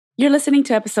You're listening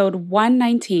to episode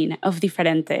 119 of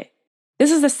Diferente.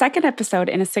 This is the second episode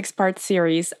in a 6-part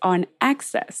series on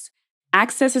access.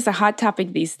 Access is a hot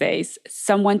topic these days.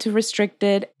 Some want to restrict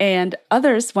it, and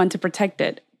others want to protect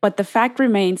it. But the fact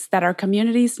remains that our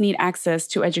communities need access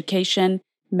to education,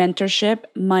 mentorship,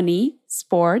 money,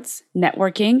 sports,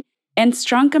 networking, and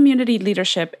strong community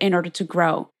leadership in order to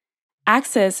grow.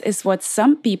 Access is what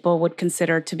some people would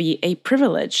consider to be a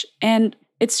privilege, and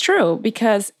it's true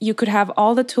because you could have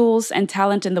all the tools and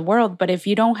talent in the world, but if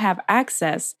you don't have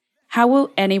access, how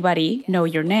will anybody know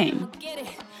your name?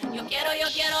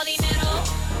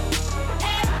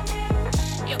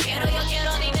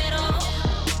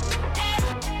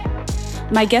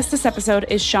 My guest this episode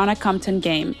is Shauna Compton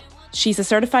Game. She's a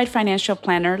certified financial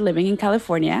planner living in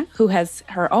California who has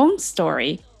her own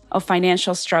story of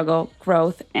financial struggle,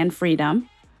 growth, and freedom.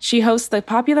 She hosts the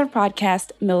popular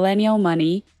podcast Millennial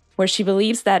Money, where she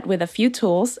believes that with a few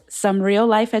tools, some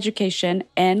real-life education,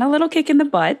 and a little kick in the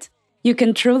butt, you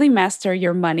can truly master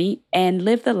your money and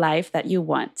live the life that you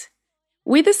want.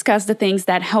 We discuss the things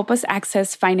that help us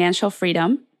access financial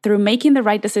freedom through making the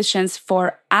right decisions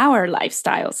for our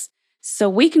lifestyles, so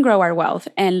we can grow our wealth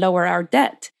and lower our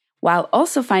debt, while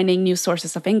also finding new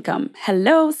sources of income.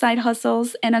 Hello, side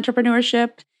hustles and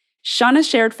entrepreneurship. Shauna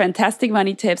shared fantastic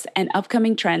money tips and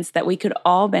upcoming trends that we could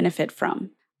all benefit from.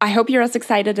 I hope you're as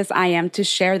excited as I am to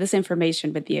share this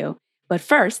information with you. But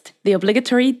first, the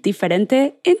obligatory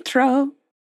Diferente intro.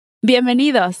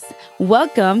 Bienvenidos.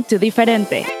 Welcome to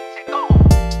Diferente.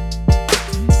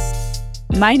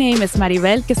 My name is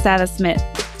Maribel Quesada Smith.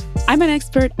 I'm an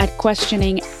expert at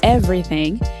questioning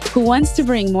everything who wants to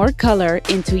bring more color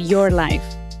into your life.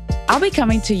 I'll be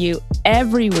coming to you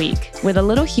every week with a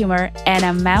little humor and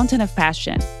a mountain of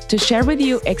passion to share with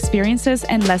you experiences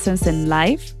and lessons in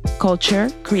life, culture,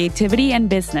 creativity, and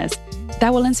business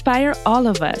that will inspire all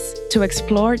of us to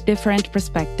explore different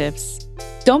perspectives.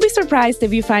 Don't be surprised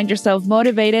if you find yourself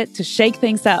motivated to shake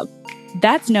things up.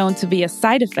 That's known to be a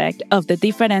side effect of the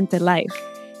Diferente life,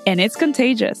 and it's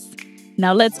contagious.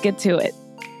 Now let's get to it.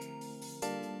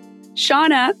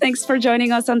 Shauna, thanks for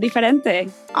joining us on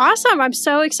Diferente. Awesome. I'm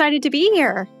so excited to be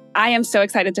here. I am so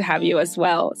excited to have you as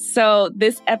well. So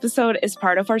this episode is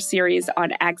part of our series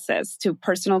on access to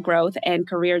personal growth and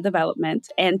career development.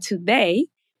 And today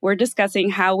we're discussing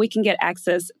how we can get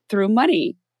access through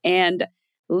money. And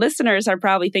listeners are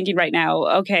probably thinking right now,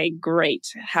 okay, great.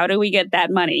 How do we get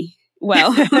that money?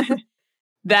 Well,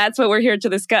 that's what we're here to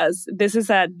discuss. This is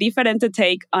a Diferente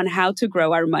take on how to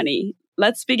grow our money.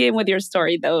 Let's begin with your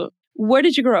story, though. Where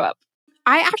did you grow up?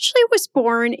 I actually was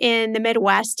born in the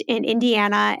Midwest in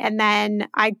Indiana, and then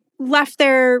I left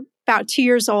there about 2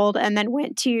 years old and then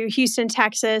went to Houston,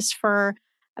 Texas for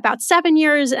about 7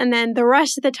 years. And then the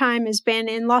rest of the time has been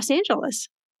in Los Angeles.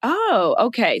 Oh,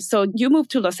 okay. So you moved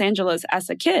to Los Angeles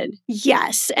as a kid.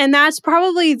 Yes. And that's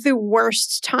probably the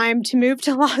worst time to move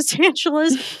to Los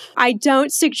Angeles. I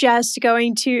don't suggest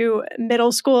going to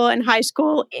middle school and high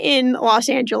school in Los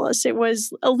Angeles. It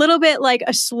was a little bit like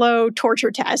a slow torture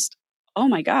test. Oh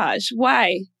my gosh.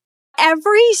 Why?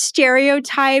 Every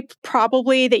stereotype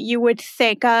probably that you would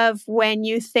think of when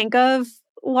you think of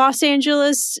Los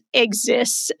Angeles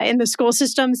exists in the school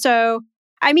system. So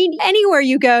I mean, anywhere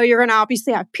you go, you're going to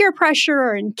obviously have peer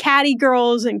pressure and catty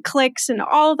girls and cliques and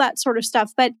all of that sort of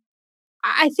stuff. But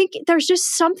I think there's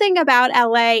just something about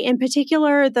LA, in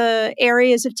particular, the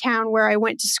areas of town where I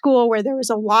went to school, where there was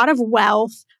a lot of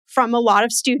wealth from a lot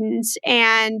of students,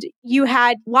 and you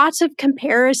had lots of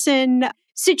comparison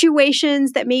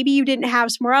situations that maybe you didn't have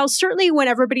somewhere else. Certainly when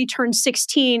everybody turned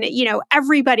 16,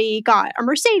 everybody got a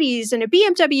Mercedes and a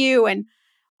BMW and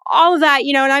all of that,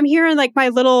 and I'm here in like my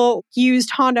little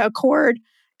used Honda Accord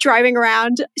driving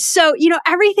around. So,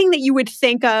 everything that you would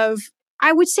think of,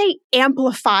 I would say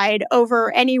amplified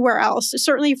over anywhere else,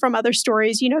 certainly from other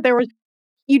stories.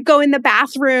 You'd go in the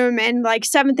bathroom in like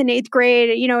 7th and 8th grade,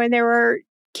 and there were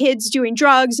kids doing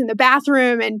drugs in the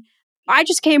bathroom. And I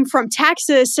just came from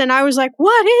Texas and I was like,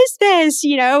 what is this?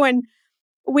 And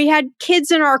we had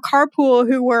kids in our carpool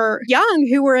who were young,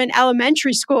 who were in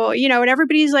elementary school, and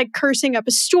everybody's like cursing up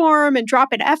a storm and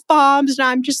dropping F-bombs. And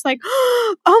I'm just like,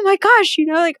 oh my gosh,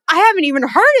 I haven't even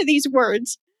heard of these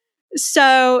words.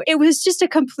 So it was just a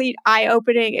complete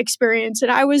eye-opening experience.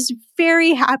 And I was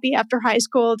very happy after high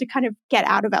school to kind of get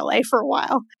out of LA for a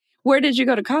while. Where did you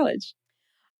go to college?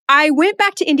 I went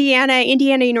back to Indiana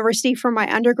University for my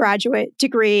undergraduate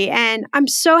degree. And I'm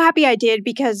so happy I did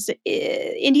because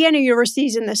Indiana University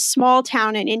is in this small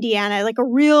town in Indiana, like a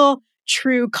real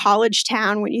true college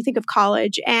town when you think of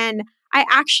college. And I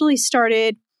actually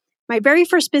started my very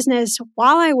first business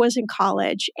while I was in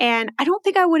college. And I don't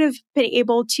think I would have been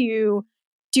able to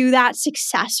do that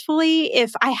successfully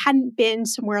if I hadn't been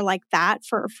somewhere like that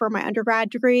for my undergrad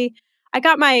degree. I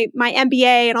got my MBA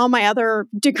and all my other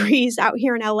degrees out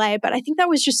here in LA, but I think that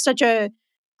was just such a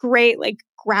great like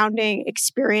grounding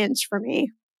experience for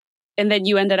me. And then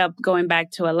you ended up going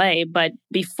back to LA. But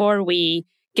before we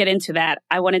get into that,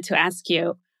 I wanted to ask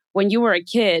you, when you were a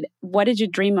kid, what did you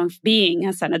dream of being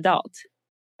as an adult?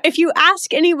 If you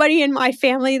ask anybody in my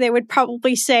family, they would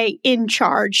probably say in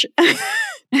charge.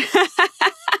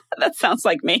 That sounds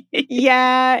like me.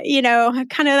 Yeah,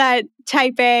 kind of that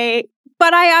type A.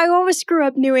 But I always grew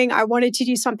up knowing I wanted to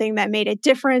do something that made a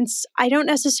difference. I don't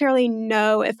necessarily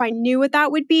know if I knew what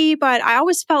that would be, but I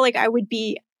always felt like I would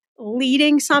be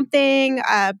leading something,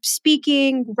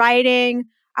 speaking, writing.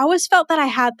 I always felt that I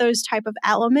had those type of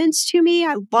elements to me.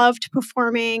 I loved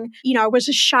performing. I was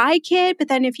a shy kid, but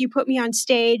then if you put me on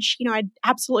stage, I had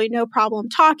absolutely no problem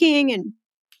talking and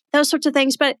those sorts of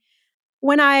things. But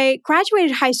when I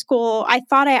graduated high school, I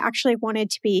thought I actually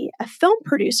wanted to be a film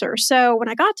producer. So when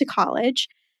I got to college,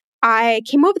 I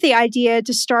came up with the idea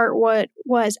to start what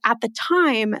was at the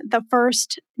time the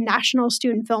first National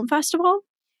Student Film Festival.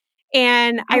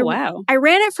 And I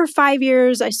ran it for 5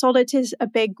 years. I sold it to a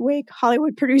big wig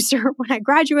Hollywood producer when I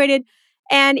graduated.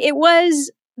 And it was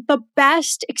the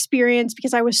best experience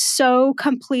because I was so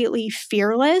completely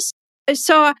fearless.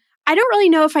 So I don't really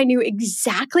know if I knew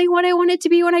exactly what I wanted to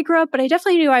be when I grew up, but I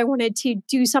definitely knew I wanted to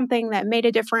do something that made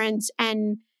a difference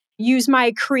and use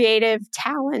my creative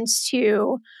talents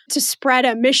to spread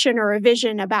a mission or a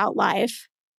vision about life.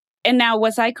 And now,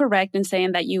 was I correct in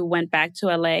saying that you went back to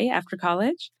LA after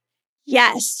college?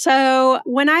 Yes. So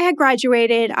when I had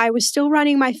graduated, I was still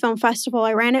running my film festival.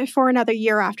 I ran it for another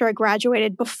year after I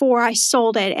graduated before I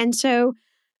sold it. And so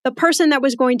the person that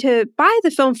was going to buy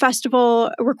the film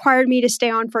festival required me to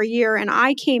stay on for a year. And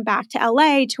I came back to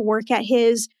LA to work at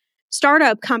his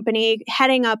startup company,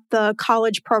 heading up the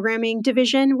college programming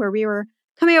division, where we were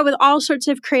coming up with all sorts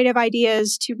of creative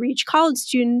ideas to reach college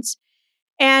students.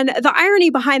 And the irony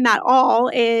behind that all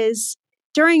is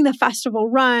during the festival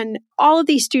run, all of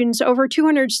these students, over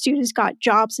 200 students, got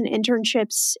jobs and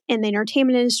internships in the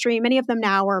entertainment industry. Many of them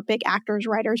now are big actors,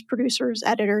 writers, producers,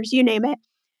 editors, you name it.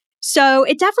 So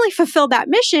it definitely fulfilled that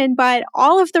mission, but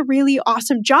all of the really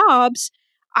awesome jobs,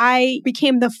 I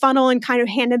became the funnel and kind of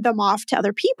handed them off to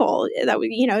other people that,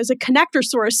 as a connector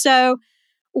source. So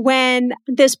when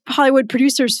this Hollywood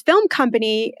producers film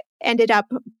company ended up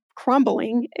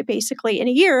crumbling basically in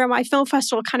a year, my film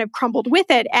festival kind of crumbled with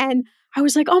it. And I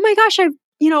was like, oh my gosh,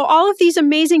 all of these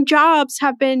amazing jobs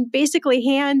have been basically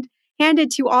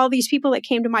handed to all these people that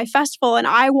came to my festival. And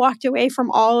I walked away from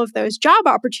all of those job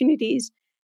opportunities.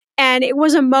 And it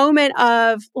was a moment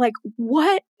of like,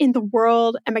 what in the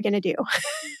world am I going to do?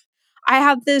 I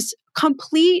have this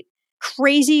complete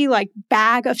crazy like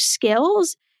bag of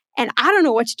skills and I don't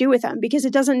know what to do with them because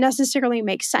it doesn't necessarily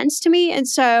make sense to me. And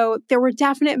so there were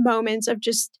definite moments of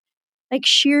just like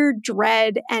sheer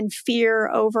dread and fear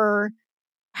over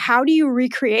how do you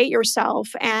recreate yourself,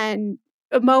 and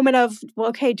a moment of, well,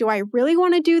 okay, do I really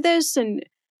want to do this? And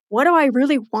what do I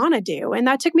really want to do? And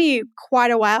that took me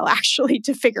quite a while actually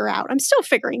to figure out. I'm still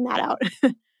figuring that out.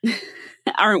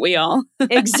 Aren't we all?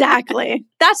 Exactly.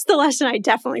 That's the lesson I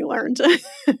definitely learned.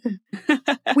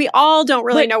 We all don't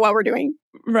really know what we're doing.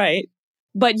 Right.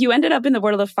 But you ended up in the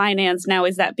world of finance. Now,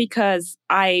 is that because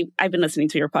I've been listening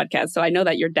to your podcast, so I know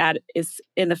that your dad is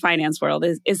in the finance world.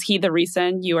 Is he the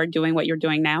reason you are doing what you're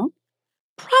doing now?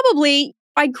 Probably.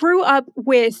 I grew up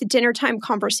with dinner time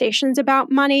conversations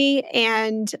about money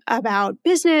and about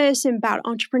business and about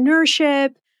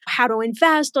entrepreneurship, how to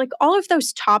invest, like all of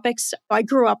those topics I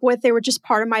grew up with. They were just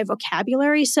part of my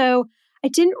vocabulary. So I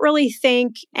didn't really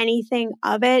think anything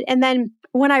of it. And then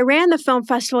when I ran the film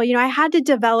festival, I had to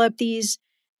develop these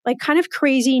like kind of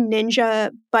crazy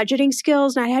ninja budgeting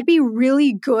skills. And I had to be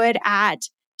really good at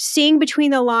seeing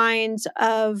between the lines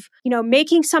of,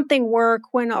 making something work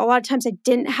when a lot of times I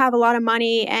didn't have a lot of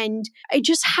money. And I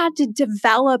just had to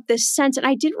develop this sense. And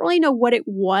I didn't really know what it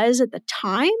was at the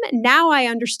time. Now I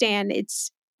understand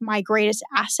it's my greatest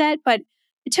asset, but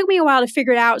it took me a while to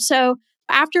figure it out. So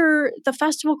after the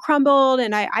festival crumbled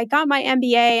and I got my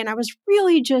MBA and I was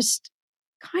really just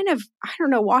kind of,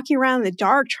 walking around in the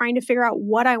dark trying to figure out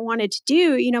what I wanted to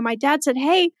do. My dad said,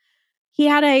 hey, he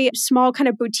had a small kind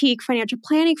of boutique financial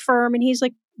planning firm. And he's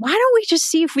like, why don't we just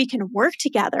see if we can work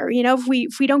together? If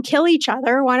we don't kill each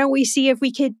other, why don't we see if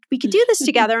we could do this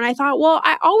together? And I thought, well,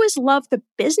 I always loved the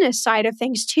business side of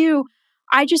things too.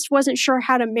 I just wasn't sure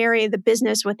how to marry the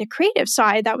business with the creative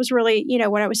side. That was really,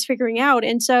 what I was figuring out.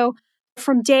 And so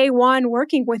from day one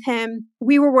working with him,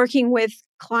 we were working with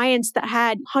clients that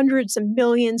had hundreds of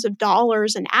millions of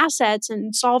dollars in assets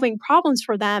and solving problems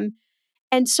for them.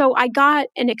 And so I got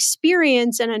an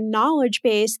experience and a knowledge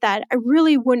base that I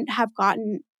really wouldn't have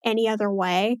gotten any other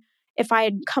way if I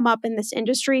had come up in this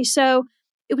industry. So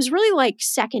it was really like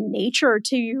second nature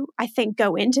to, I think,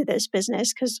 go into this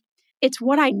business because it's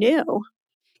what I knew.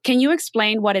 Can you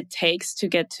explain what it takes to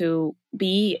get to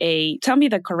be tell me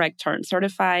the correct term,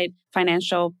 certified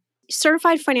financial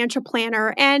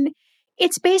planner. And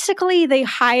it's basically the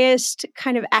highest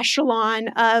kind of echelon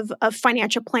of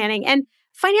financial planning. And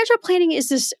financial planning is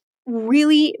this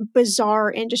really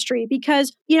bizarre industry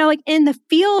because, like in the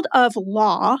field of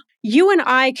law, you and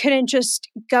I couldn't just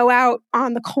go out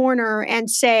on the corner and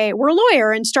say, we're a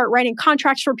lawyer and start writing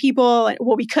contracts for people.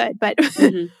 Well, we could, but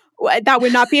that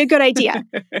would not be a good idea.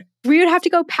 We would have to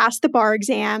go pass the bar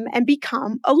exam and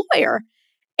become a lawyer.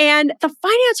 And the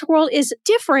finance world is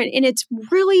different, and it's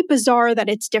really bizarre that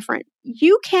it's different.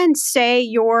 You can say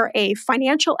you're a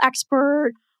financial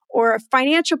expert or a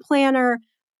financial planner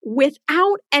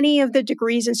without any of the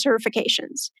degrees and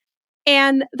certifications.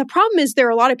 And the problem is there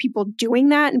are a lot of people doing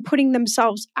that and putting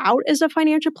themselves out as a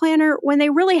financial planner when they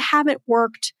really haven't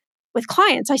worked with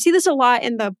clients. I see this a lot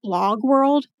in the blog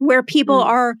world where people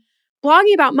are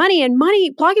blogging about money, and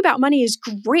blogging about money is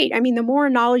great. I mean, the more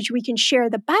knowledge we can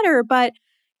share, the better, but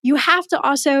you have to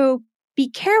also be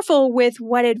careful with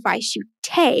what advice you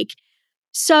take.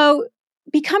 So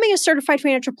becoming a certified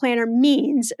financial planner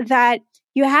means that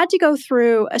you had to go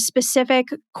through a specific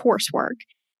coursework,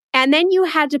 and then you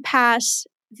had to pass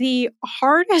the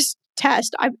hardest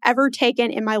test I've ever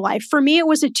taken in my life. For me, it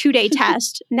was a 2-day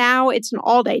test. Now it's an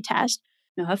all-day test.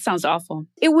 No, that sounds awful.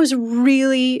 It was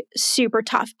really super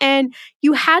tough. And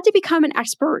you had to become an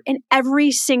expert in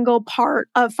every single part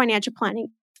of financial planning.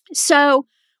 So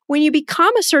when you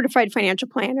become a certified financial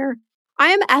planner, I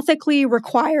am ethically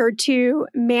required to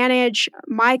manage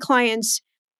my clients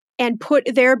and put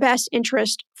their best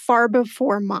interest far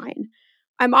before mine.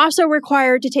 I'm also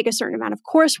required to take a certain amount of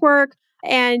coursework,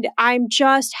 and I'm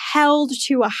just held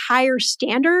to a higher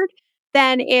standard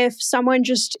than if someone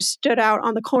just stood out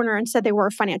on the corner and said they were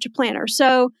a financial planner.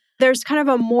 So there's kind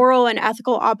of a moral and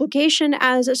ethical obligation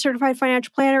as a certified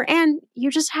financial planner, and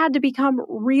you just had to become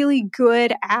really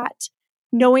good at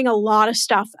knowing a lot of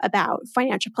stuff about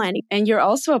financial planning. And you're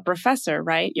also a professor,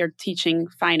 right? You're teaching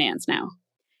finance now.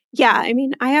 Yeah, I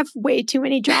mean, I have way too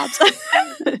many jobs.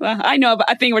 Well, I know, but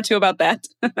I think we're two about that.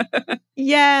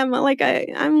 Yeah, I'm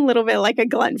a little bit like a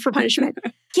glutton for punishment.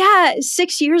 Yeah,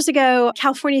 6 years ago,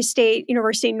 California State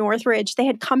University, Northridge, they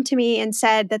had come to me and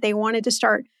said that they wanted to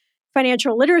start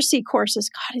financial literacy courses.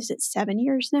 God, is it 7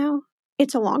 years now?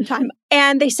 It's a long time.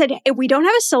 And they said, hey, we don't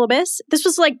have a syllabus. This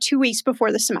was like 2 weeks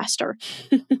before the semester.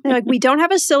 They're like, we don't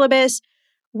have a syllabus.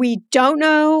 We don't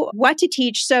know what to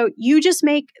teach. So you just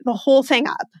make the whole thing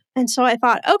up. And so I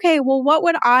thought, okay, well, what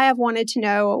would I have wanted to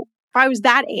know if I was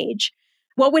that age?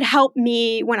 What would help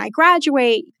me when I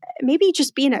graduate? Maybe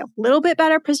just be in a little bit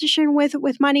better position with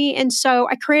money. And so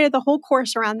I created the whole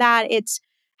course around that. It's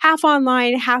half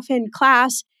online, half in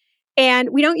class. And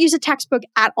we don't use a textbook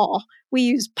at all. We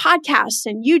use podcasts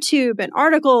and YouTube and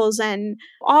articles and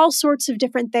all sorts of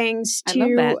different things I love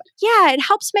that. Yeah, it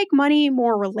helps make money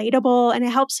more relatable and it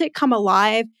helps it come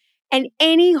alive. And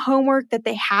any homework that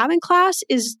they have in class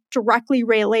is directly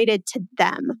related to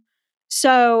them.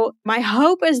 So my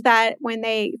hope is that when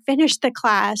they finish the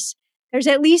class, there's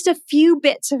at least a few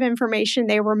bits of information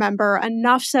they remember,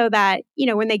 enough so that,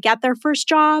 when they get their first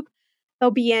job,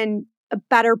 they'll be in a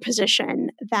better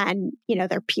position than,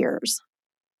 their peers.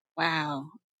 Wow.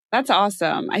 That's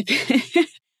awesome. I think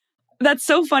that's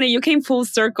so funny. You came full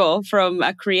circle from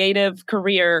a creative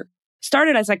career,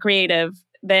 started as a creative,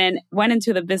 then went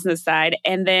into the business side,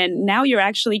 and then now you're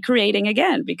actually creating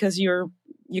again because you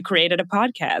created a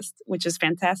podcast, which is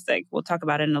fantastic. We'll talk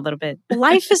about it in a little bit.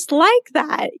 Life is like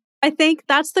that. I think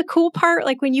that's the cool part.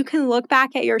 Like when you can look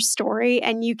back at your story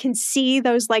and you can see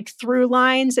those like through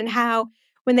lines and how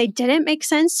when they didn't make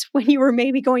sense when you were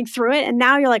maybe going through it. And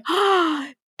now you're like, oh,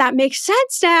 that makes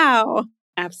sense now.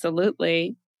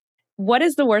 Absolutely. What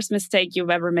is the worst mistake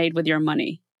you've ever made with your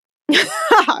money?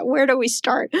 Where do we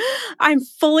start? I'm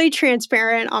fully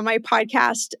transparent on my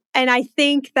podcast. And I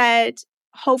think that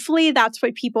hopefully that's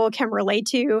what people can relate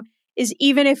to is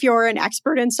even if you're an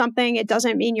expert in something, it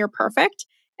doesn't mean you're perfect.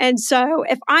 And so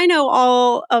if I know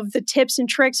all of the tips and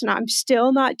tricks and I'm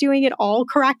still not doing it all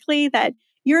correctly, that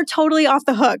you're totally off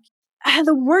the hook.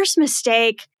 The worst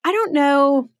mistake, I don't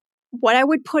know what I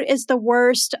would put as the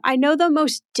worst. I know the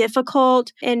most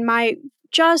difficult in my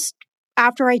just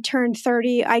after I turned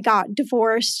 30, I got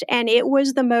divorced, and it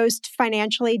was the most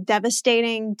financially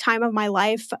devastating time of my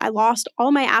life. I lost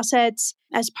all my assets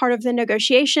as part of the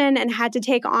negotiation and had to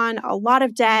take on a lot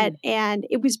of debt. And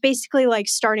it was basically like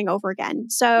starting over again.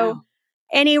 So Wow.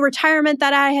 any retirement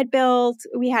that I had built,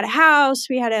 we had a house,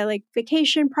 we had a like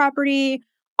vacation property,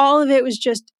 all of it was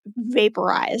just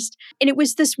vaporized. And it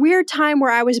was this weird time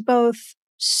where I was both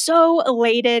so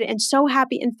elated and so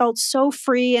happy and felt so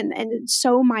free and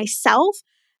so myself.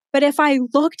 But if I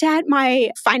looked at my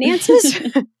finances,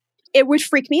 it would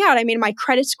freak me out. I mean, my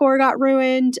credit score got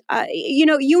ruined.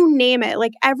 You name it,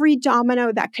 like every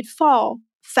domino that could fall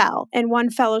fell in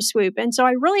one fellow swoop. And so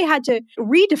I really had to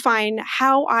redefine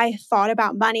how I thought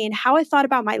about money and how I thought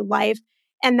about my life,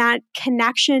 and that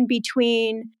connection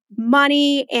between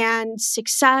money and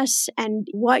success and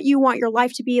what you want your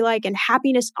life to be like and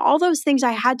happiness. All those things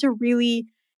I had to really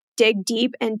dig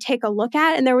deep and take a look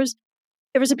at. And there was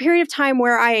a period of time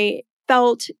where I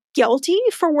felt guilty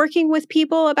for working with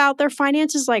people about their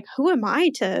finances. Like, who am I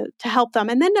to help them?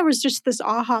 And then there was just this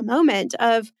aha moment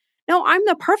of, no, I'm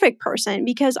the perfect person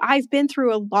because I've been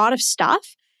through a lot of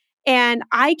stuff and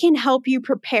I can help you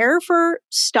prepare for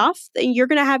stuff. You're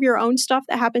going to have your own stuff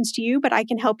that happens to you, but I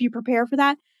can help you prepare for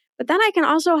that. But then I can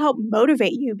also help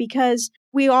motivate you because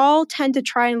we all tend to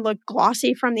try and look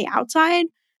glossy from the outside.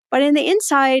 But in the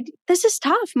inside, this is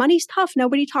tough. Money's tough.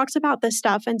 Nobody talks about this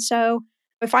stuff. And so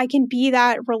if I can be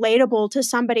that relatable to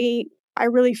somebody, I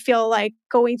really feel like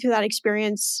going through that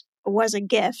experience was a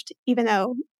gift, even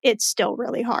though it's still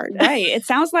really hard. Right. It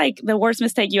sounds like the worst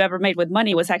mistake you ever made with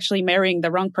money was actually marrying the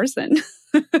wrong person.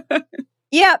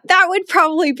 Yeah, that would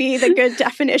probably be the good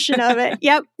definition of it.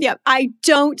 Yep. I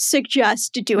don't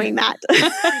suggest doing that.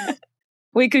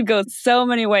 We could go so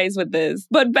many ways with this,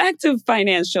 but back to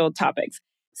financial topics.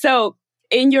 So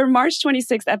in your March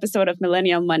 26th episode of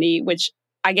Millennial Money, which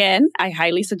again, I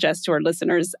highly suggest to our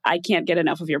listeners, I can't get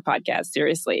enough of your podcast,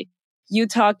 seriously. You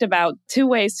talked about 2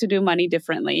 ways to do money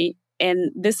differently.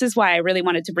 And this is why I really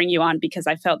wanted to bring you on, because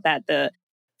I felt that the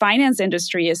finance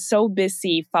industry is so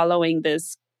busy following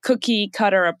this cookie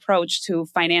cutter approach to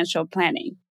financial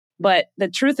planning. But the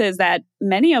truth is that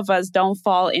many of us don't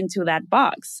fall into that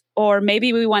box, or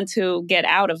maybe we want to get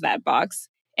out of that box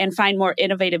and find more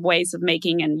innovative ways of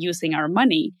making and using our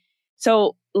money.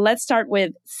 So let's start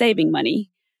with saving money.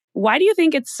 Why do you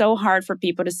think it's so hard for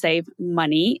people to save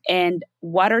money? And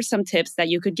what are some tips that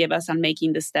you could give us on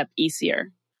making this step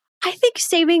easier? I think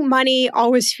saving money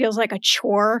always feels like a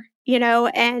chore,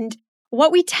 and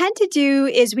what we tend to do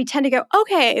is we tend to go,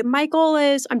 okay, my goal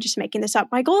is, I'm just making this up,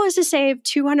 my goal is to save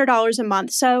 $200 a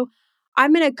month. So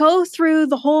I'm going to go through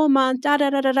the whole month, da, da,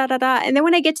 da, da, da, da, da. And then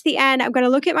when I get to the end, I'm going to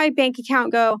look at my bank account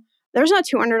and go, there's not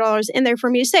 $200 in there for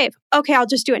me to save. Okay, I'll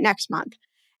just do it next month.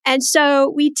 And so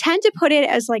we tend to put it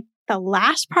as like the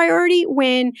last priority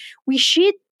when we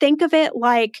should think of it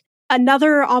like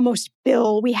another almost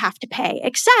bill we have to pay.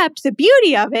 Except the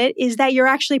beauty of it is that you're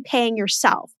actually paying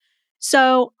yourself.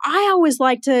 So I always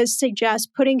like to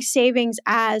suggest putting savings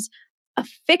as a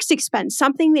fixed expense,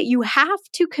 something that you have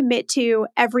to commit to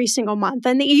every single month.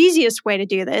 And the easiest way to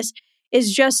do this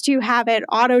is just to have it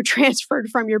auto transferred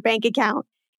from your bank account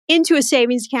into a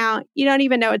savings account. You don't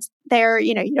even know it's there,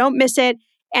 you don't miss it,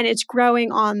 and it's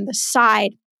growing on the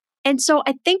side. And so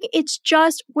I think it's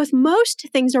just with most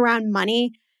things around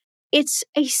money, it's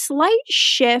a slight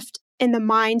shift in the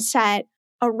mindset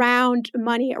around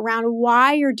money, around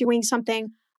why you're doing something,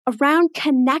 around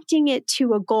connecting it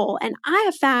to a goal. And I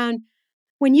have found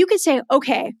when you can say,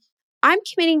 okay, I'm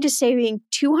committing to saving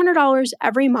 $200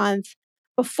 every month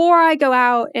before I go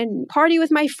out and party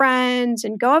with my friends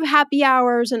and go have happy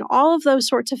hours and all of those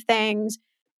sorts of things,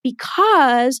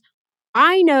 because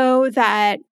I know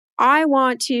that I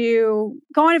want to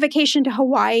go on a vacation to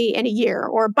Hawaii in a year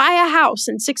or buy a house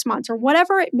in 6 months or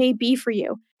whatever it may be for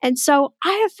you. And so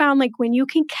I have found like when you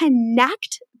can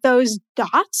connect those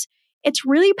dots, it's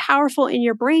really powerful in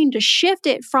your brain to shift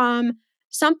it from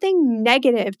something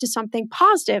negative to something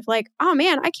positive. Like, oh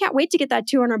man, I can't wait to get that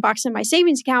 $200 in my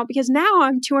savings account because now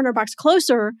I'm $200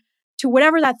 closer to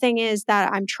whatever that thing is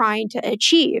that I'm trying to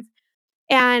achieve.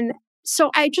 And so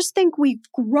I just think we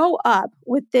grow up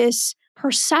with this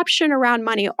perception around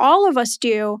money. All of us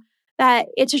do, that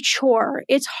it's a chore,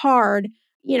 it's hard,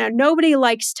 nobody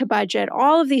likes to budget,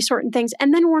 all of these certain things.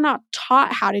 And then we're not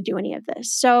taught how to do any of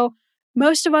this. So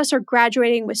most of us are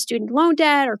graduating with student loan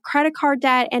debt or credit card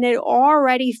debt, and it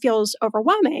already feels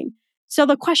overwhelming. So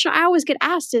the question I always get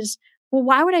asked is, well,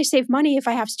 why would I save money if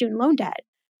I have student loan debt?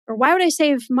 Or why would I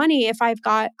save money if I've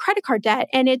got credit card debt?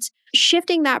 And it's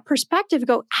shifting that perspective to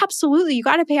go, absolutely, you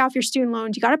got to pay off your student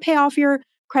loans. You got to pay off your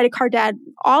credit card debt,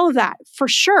 all of that for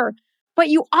sure. but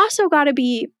you also got to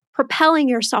be propelling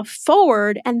yourself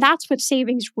forward. And that's what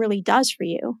savings really does for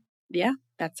you. Yeah,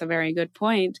 that's a very good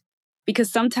point.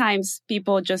 Because sometimes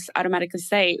people just automatically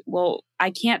say, well, I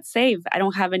can't save. I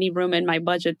don't have any room in my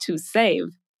budget to save.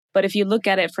 But if you look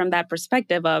at it from that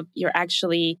perspective of you're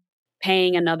actually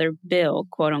paying another bill,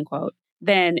 quote unquote,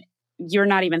 then you're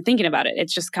not even thinking about it.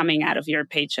 It's just coming out of your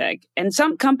paycheck. And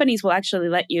some companies will actually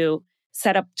let you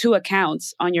set up 2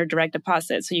 accounts on your direct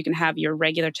deposit. So you can have your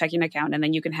regular checking account and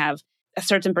then you can have a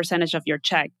certain percentage of your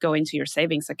check go into your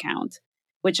savings account,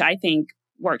 which I think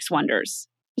works wonders.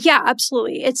 Yeah,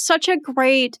 absolutely. It's such a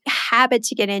great habit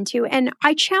to get into. And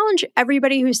I challenge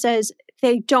everybody who says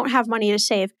they don't have money to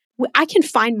save. I can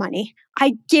find money.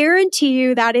 I guarantee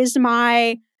you that is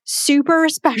my super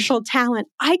special talent.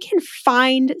 I can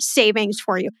find savings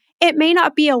for you. It may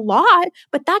not be a lot,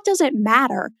 but that doesn't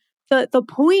matter. The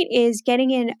point is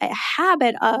getting in a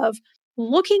habit of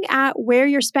looking at where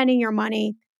you're spending your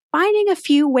money, finding a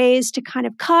few ways to kind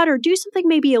of cut or do something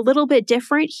maybe a little bit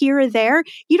different here or there.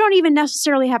 You don't even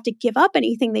necessarily have to give up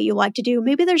anything that you like to do.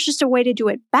 Maybe there's just a way to do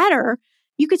it better.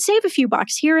 You could save a few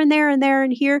bucks here and there and there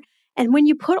and here. And when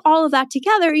you put all of that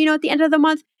together, at the end of the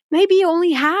month, maybe you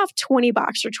only have 20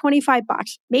 bucks or 25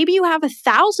 bucks. Maybe you have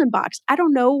 $1,000. I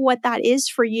don't know what that is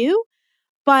for you,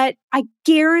 but I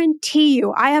guarantee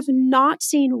you, I have not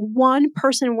seen one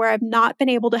person where I've not been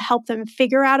able to help them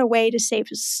figure out a way to save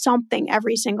something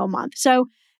every single month. So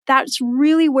that's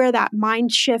really where that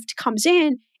mind shift comes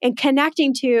in and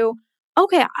connecting to,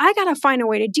 okay, I got to find a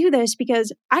way to do this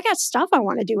because I got stuff I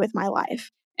want to do with my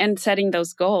life. And setting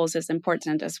those goals is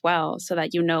important as well so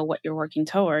that you know what you're working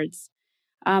towards.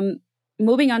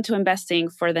 Moving on to investing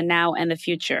for the now and the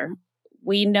future.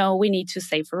 We know we need to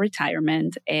save for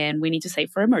retirement and we need to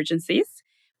save for emergencies,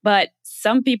 but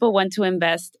some people want to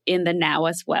invest in the now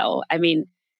as well. I mean,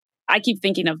 I keep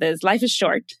thinking of this. Life is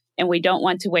short and we don't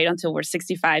want to wait until we're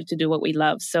 65 to do what we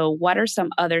love. So what are some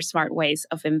other smart ways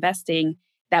of investing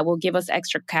that will give us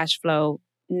extra cash flow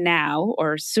now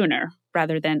or sooner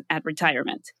rather than at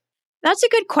retirement? That's a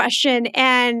good question.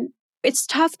 And it's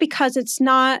tough because it's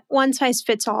not one size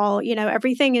fits all.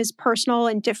 Everything is personal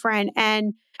and different.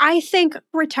 And I think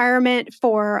retirement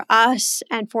for us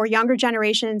and for younger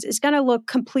generations is going to look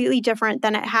completely different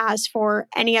than it has for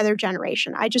any other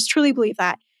generation. I just truly believe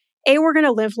that. A, we're going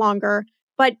to live longer,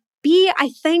 but B, I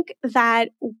think that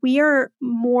we are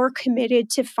more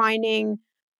committed to finding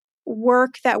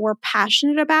work that we're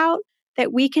passionate about,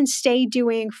 that we can stay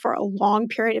doing for a long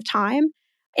period of time.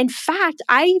 In fact,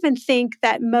 I even think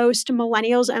that most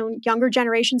millennials and younger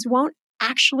generations won't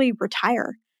actually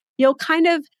retire. You'll kind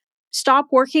of stop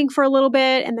working for a little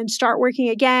bit and then start working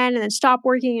again and then stop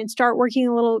working and start working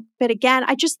a little bit again.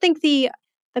 I just think the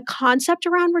concept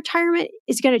around retirement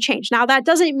is going to change. Now, that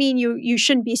doesn't mean you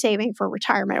shouldn't be saving for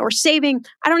retirement or saving.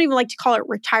 I don't even like to call it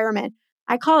retirement.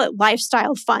 I call it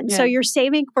lifestyle fund. Yeah. So you're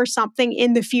saving for something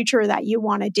in the future that you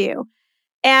want to do.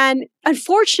 And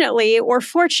unfortunately, or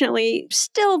fortunately,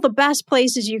 still the best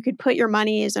places you could put your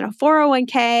money is in a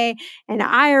 401k, an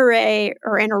IRA,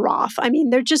 or in a Roth. I mean,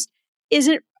 there just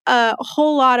isn't a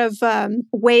whole lot of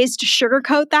ways to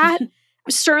sugarcoat that.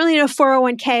 Certainly in a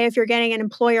 401k, if you're getting an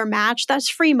employer match, that's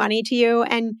free money to you.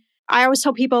 And I always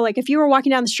tell people, like, if you were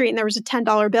walking down the street and there was a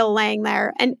 $10 bill laying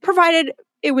there, and provided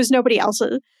it was nobody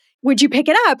else's, would you pick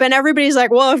it up? And everybody's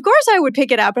like, well, of course I would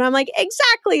pick it up. And I'm like,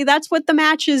 exactly. That's what the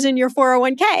match is in your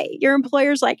 401k. Your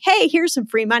employer's like, hey, here's some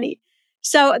free money.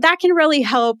 So that can really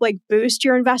help boost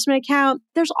your investment account.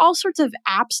 There's all sorts of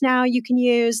apps now you can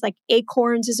use, like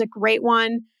Acorns is a great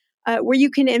one, where you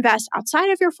can invest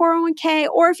outside of your 401k.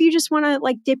 Or if you just want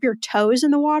to dip your toes in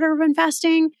the water of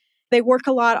investing, they work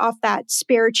a lot off that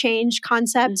spare change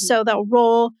concept. Mm-hmm. So they'll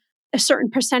roll a certain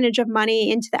percentage of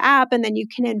money into the app and then you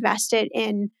can invest it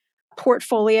in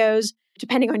portfolios,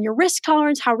 depending on your risk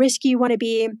tolerance, how risky you want to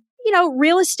be.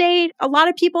 Real estate, a lot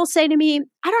of people say to me,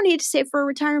 I don't need to save for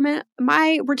retirement.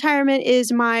 My retirement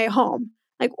is my home.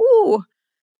 Ooh,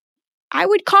 I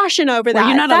would caution over that. Were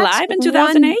you not alive in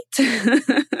 2008?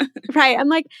 Right. I'm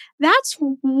like, that's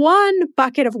one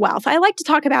bucket of wealth. I like to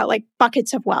talk about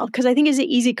buckets of wealth because I think it's an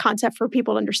easy concept for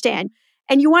people to understand.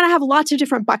 And you want to have lots of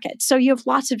different buckets. So you have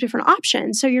lots of different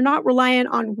options. So you're not reliant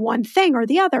on one thing or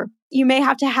the other. You may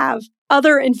have to have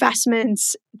other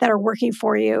investments that are working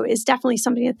for you is definitely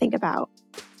something to think about.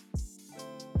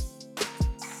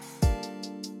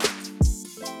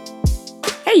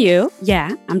 Hey, you.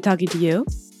 Yeah, I'm talking to you.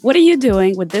 What are you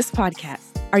doing with this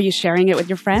podcast? Are you sharing it with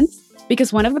your friends?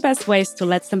 Because one of the best ways to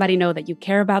let somebody know that you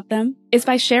care about them is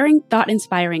by sharing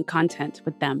thought-inspiring content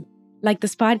with them. Like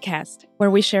this podcast, where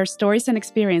we share stories and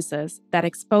experiences that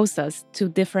expose us to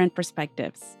different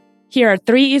perspectives. Here are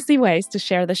 3 easy ways to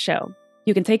share the show.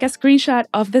 You can take a screenshot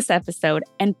of this episode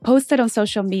and post it on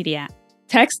social media.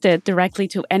 Text it directly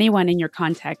to anyone in your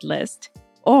contact list.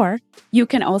 Or you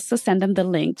can also send them the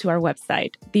link to our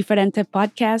website,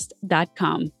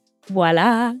 diferentepodcast.com.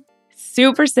 Voila!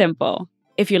 Super simple.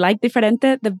 If you like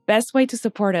Diferente, the best way to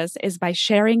support us is by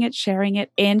sharing it,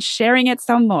 and sharing it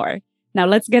some more. Now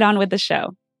let's get on with the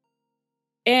show.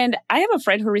 And I have a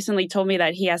friend who recently told me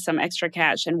that he has some extra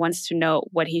cash and wants to know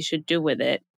what he should do with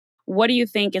it. What do you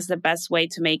think is the best way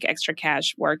to make extra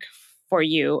cash work for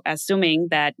you, assuming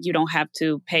that you don't have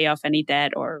to pay off any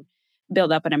debt or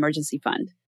build up an emergency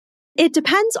fund? It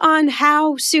depends on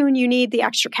how soon you need the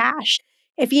extra cash.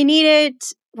 If you need it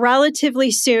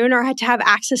relatively soon or had to have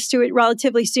access to it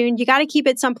relatively soon, you got to keep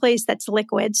it someplace that's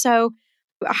liquid. So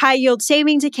a high yield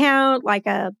savings account like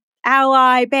a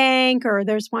Ally Bank, or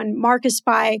there's one Marcus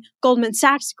by Goldman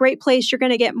Sachs, great place. You're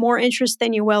going to get more interest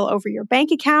than you will over your bank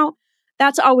account.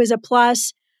 That's always a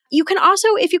plus. You can also,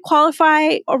 if you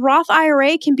qualify, a Roth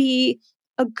IRA can be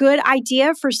a good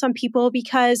idea for some people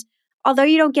because although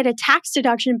you don't get a tax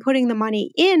deduction putting the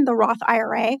money in the Roth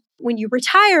IRA, when you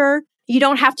retire, you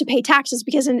don't have to pay taxes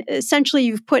because essentially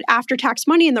you've put after-tax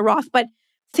money in the Roth. But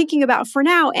thinking about for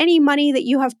now, any money that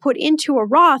you have put into a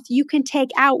Roth, you can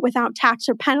take out without tax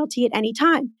or penalty at any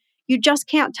time. You just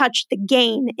can't touch the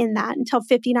gain in that until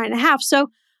 59 and a half. So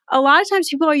a lot of times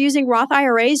people are using Roth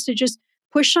IRAs to just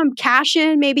push some cash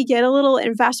in, maybe get a little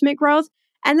investment growth.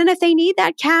 And then if they need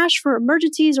that cash for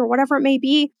emergencies or whatever it may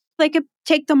be, they could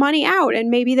take the money out and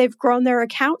maybe they've grown their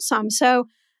account some. So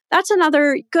that's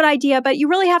another good idea. But you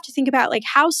really have to think about like,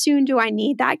 how soon do I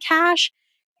need that cash?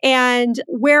 And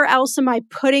where else am I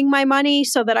putting my money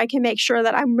so that I can make sure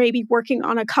that I'm maybe working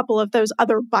on a couple of those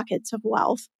other buckets of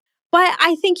wealth? But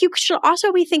I think you should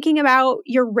also be thinking about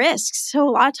your risks. So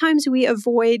a lot of times we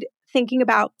avoid thinking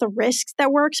about the risks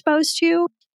that we're exposed to.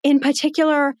 In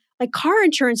particular, like car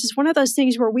insurance is one of those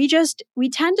things where we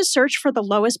tend to search for the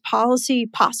lowest policy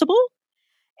possible.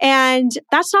 And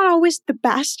that's not always the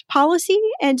best policy.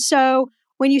 And so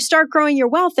when you start growing your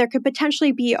wealth, there could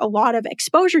potentially be a lot of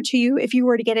exposure to you if you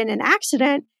were to get in an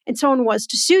accident and someone was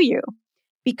to sue you,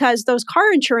 because those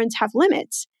car insurance have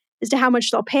limits as to how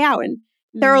much they'll pay out. And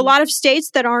there are a lot of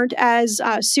states that aren't as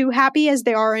sue happy as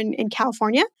they are in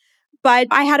California. But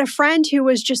I had a friend who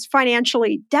was just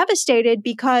financially devastated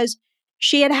because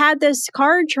she had had this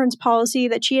car insurance policy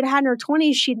that she had in her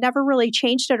 20s. She'd never really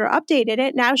changed it or updated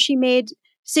it. Now she made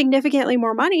significantly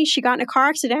more money. She got in a car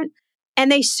accident and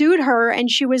they sued her,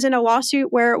 and she was in a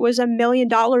lawsuit where it was $1 million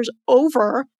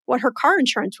over what her car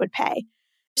insurance would pay.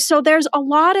 So there's a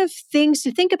lot of things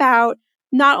to think about,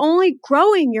 not only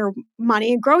growing your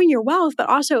money and growing your wealth, but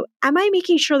also, am I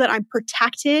making sure that I'm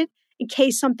protected in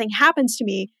case something happens to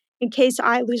me, in case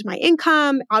I lose my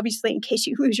income, obviously in case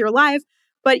you lose your life,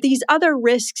 but these other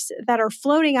risks that are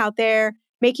floating out there,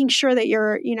 making sure that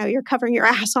you're covering your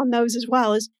ass on those as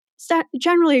well is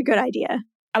generally a good idea.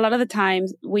 A lot of the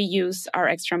times we use our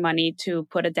extra money to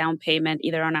put a down payment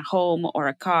either on a home or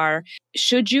a car.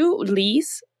 Should you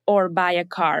lease or buy a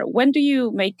car? When do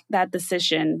you make that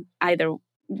decision, either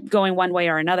going one way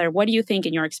or another? What do you think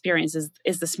in your experience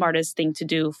is the smartest thing to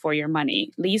do for your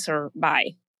money, lease or buy?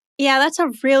 Yeah, that's a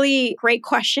really great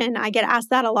question. I get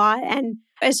asked that a lot. And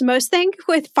as most things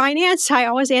with finance, I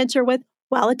always answer with,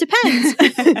 well, it depends.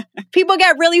 People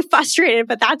get really frustrated,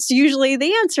 but that's usually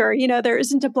the answer. There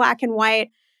isn't a black and white.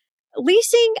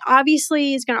 Leasing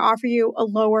obviously is going to offer you a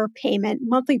lower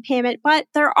monthly payment, but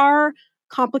there are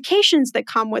complications that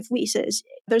come with leases.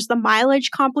 There's the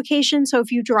mileage complication. So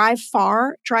if you drive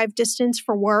distance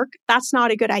for work, that's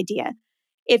not a good idea.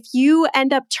 If you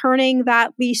end up turning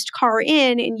that leased car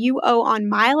in and you owe on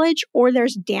mileage or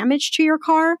there's damage to your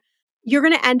car, you're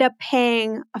going to end up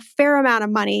paying a fair amount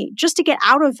of money just to get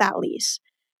out of that lease.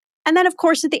 And then, of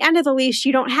course, at the end of the lease,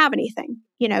 you don't have anything.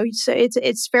 So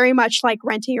it's very much like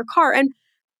renting your car. And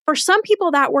for some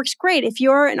people, that works great. If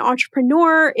you're an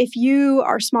entrepreneur, if you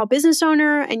are a small business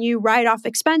owner and you write off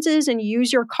expenses and you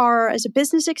use your car as a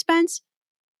business expense,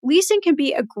 leasing can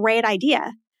be a great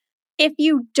idea. If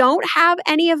you don't have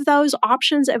any of those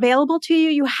options available to you,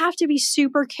 you have to be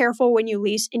super careful when you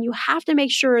lease, and you have to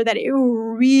make sure that it will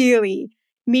really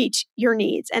meet your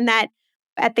needs and that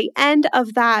at the end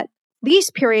of that lease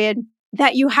period,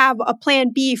 that you have a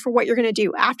plan B for what you're going to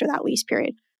do after that lease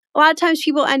period. A lot of times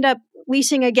people end up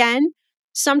leasing again.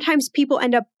 Sometimes people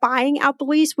end up buying out the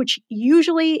lease, which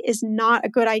usually is not a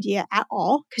good idea at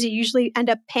all, because you usually end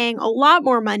up paying a lot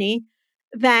more money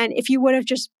than if you would have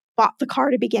just bought the car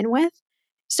to begin with.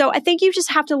 So I think you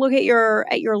just have to look at your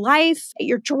life, at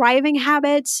your driving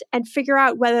habits, and figure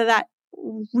out whether that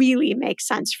really makes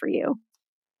sense for you.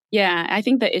 Yeah, I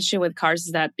think the issue with cars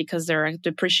is that because they're a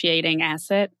depreciating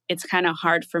asset, it's kind of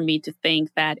hard for me to think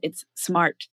that it's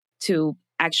smart to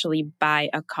actually buy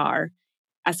a car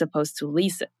as opposed to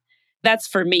lease it. That's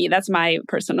for me. That's my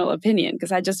personal opinion,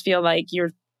 because I just feel like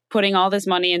you're putting all this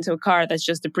money into a car that's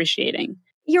just depreciating.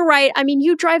 You're right. I mean,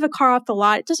 you drive a car off the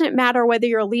lot. It doesn't matter whether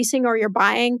you're leasing or you're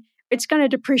buying. It's going to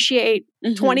depreciate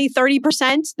 20,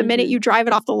 30% the minute you drive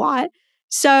it off the lot.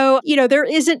 So, there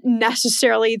isn't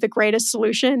necessarily the greatest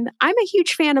solution. I'm a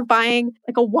huge fan of buying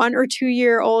like a 1 or 2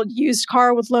 year old used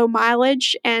car with low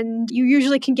mileage. And you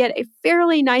usually can get a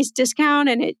fairly nice discount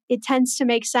and it tends to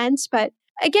make sense. But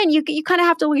again, you kind of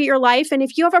have to look at your life. And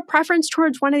if you have a preference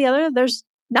towards one or the other, there's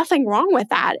nothing wrong with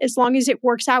that as long as it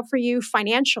works out for you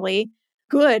financially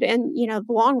good and, the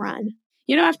long run.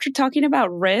 After talking about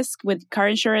risk with car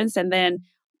insurance and then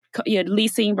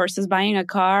leasing versus buying a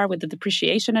car with the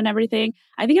depreciation and everything,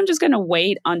 I think I'm just going to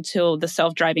wait until the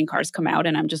self-driving cars come out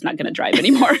and I'm just not going to drive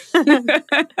anymore.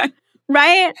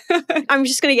 Right? I'm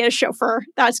just going to get a chauffeur.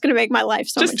 That's going to make my life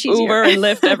so much easier. Just Uber and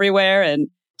Lyft everywhere and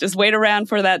just wait around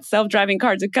for that self-driving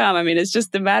car to come. I mean, it's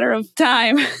just a matter of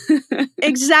time.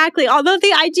 Exactly. Although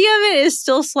the idea of it is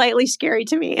still slightly scary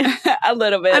to me. A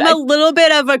little bit. I'm a little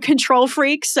bit of a control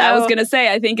freak. So I was going to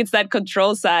say, I think it's that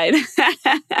control side.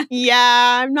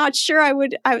 Yeah, I'm not sure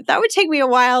that would take me a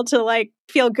while to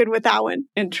feel good with that one.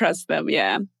 And trust them.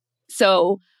 Yeah.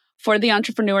 So for the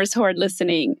entrepreneurs who are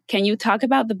listening, can you talk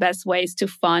about the best ways to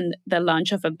fund the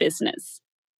launch of a business?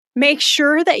 Make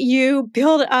sure that you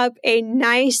build up a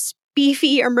nice,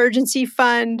 beefy emergency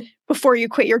fund before you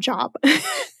quit your job.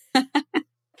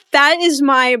 That is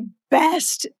my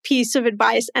best piece of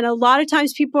advice. And a lot of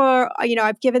times people are,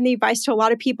 I've given the advice to a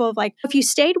lot of people of if you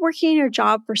stayed working in your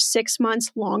job for 6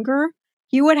 months longer,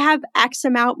 you would have X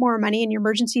amount more money in your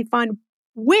emergency fund,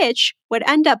 which would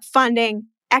end up funding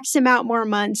X amount more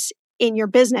months in your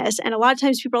business. And a lot of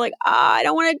times people are like, I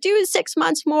don't want to do 6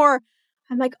 months more.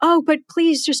 I'm like, oh, but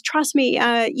please just trust me.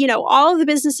 All of the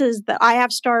businesses that I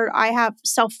have started, I have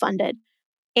self-funded.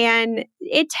 And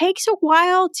it takes a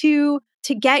while to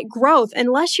get growth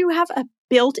unless you have a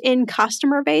built-in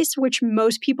customer base, which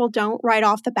most people don't right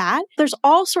off the bat. There's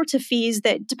all sorts of fees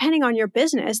that, depending on your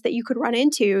business, that you could run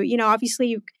into. Obviously,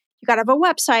 you got to have a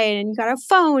website and you got to have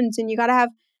phones and you got to have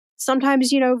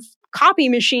sometimes, copy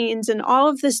machines and all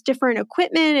of this different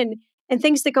equipment and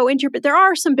things that go into your, but there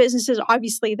are some businesses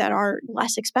obviously that are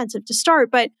less expensive to start,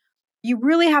 but you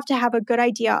really have to have a good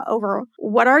idea over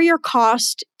what are your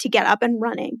costs to get up and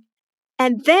running.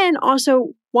 And then also,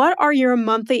 what are your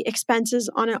monthly expenses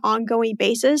on an ongoing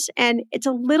basis? And it's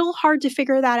a little hard to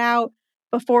figure that out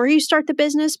before you start the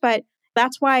business, but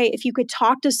that's why if you could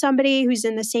talk to somebody who's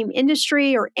in the same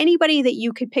industry or anybody that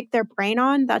you could pick their brain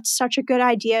on, that's such a good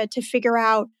idea to figure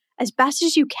out as best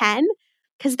as you can.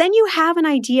 Because then you have an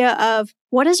idea of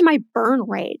what is my burn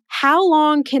rate? How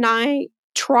long can I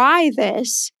try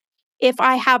this if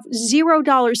I have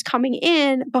 $0 coming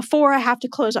in before I have to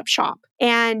close up shop?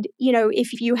 And,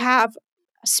 if you have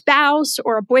a spouse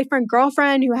or a boyfriend,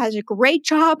 girlfriend who has a great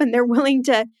job and they're willing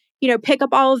to, pick up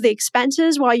all of the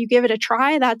expenses while you give it a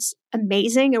try, that's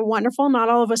amazing and wonderful. Not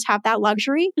all of us have that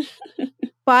luxury.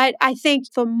 But I think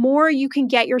the more you can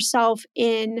get yourself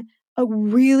in a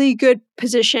really good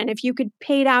position, if you could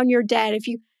pay down your debt, if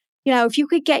you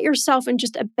could get yourself in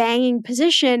just a banging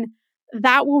position,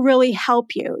 that will really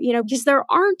help you, because there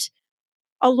aren't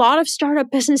a lot of startup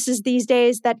businesses these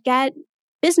days that get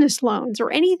business loans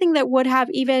or anything that would have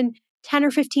even 10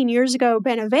 or 15 years ago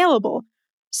been available.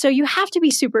 So you have to be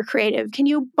super creative. Can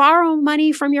you borrow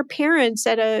money from your parents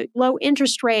at a low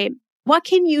interest rate? What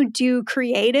can you do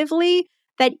creatively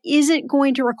that isn't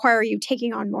going to require you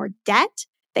taking on more debt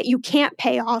that you can't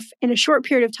pay off in a short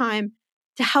period of time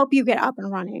to help you get up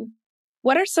and running?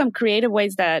 What are some creative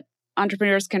ways that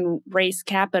entrepreneurs can raise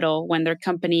capital when their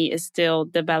company is still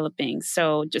developing?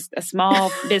 So just a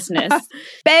small business.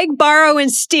 Beg, borrow,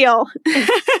 and steal.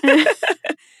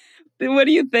 What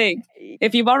do you think?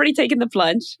 If you've already taken the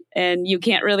plunge and you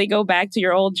can't really go back to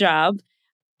your old job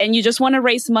and you just want to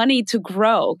raise money to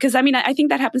grow, because I think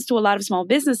that happens to a lot of small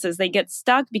businesses. They get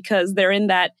stuck because they're in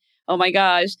that, oh my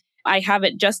gosh, I have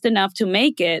it just enough to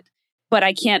make it, but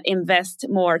I can't invest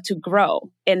more to grow.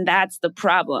 And that's the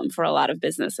problem for a lot of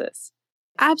businesses.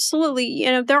 Absolutely.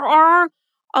 There are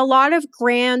a lot of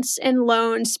grants and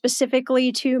loans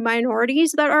specifically to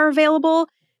minorities that are available.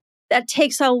 That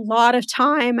takes a lot of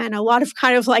time and a lot of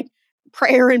kind of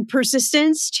prayer and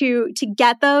persistence to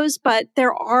get those. But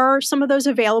there are some of those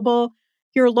available.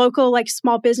 Your local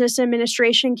small business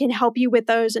administration can help you with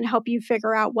those and help you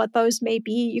figure out what those may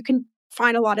be. You can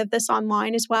find a lot of this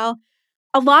online as well.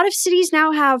 A lot of cities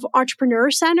now have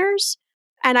entrepreneur centers.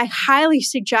 And I highly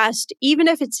suggest, even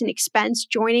if it's an expense,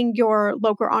 joining your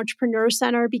local entrepreneur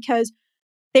center, because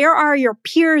there are your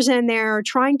peers in there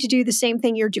trying to do the same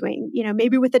thing you're doing,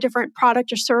 maybe with a different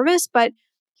product or service, but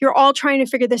you're all trying to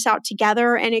figure this out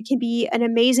together. And it can be an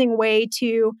amazing way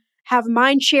to have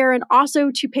mind share and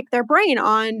also to pick their brain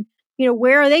on,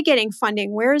 where are they getting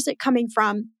funding? Where is it coming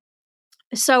from?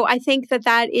 So I think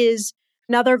that is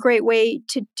another great way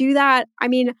to do that. I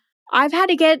mean, I've had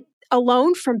to get a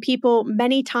loan from people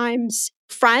many times,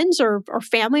 friends or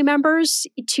family members,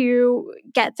 to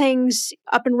get things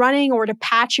up and running or to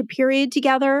patch a period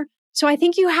together. So I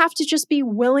think you have to just be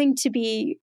willing to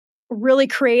be really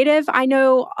creative. I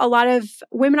know a lot of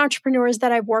women entrepreneurs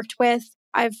that I've worked with,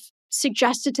 I've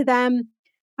suggested to them,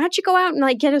 why don't you go out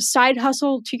and get a side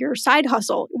hustle to your side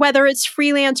hustle, whether it's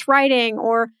freelance writing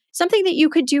or something that you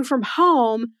could do from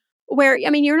home where,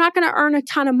 you're not going to earn a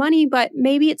ton of money, but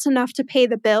maybe it's enough to pay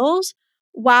the bills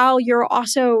while you're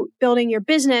also building your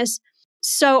business.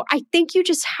 So I think you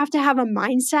just have to have a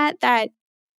mindset that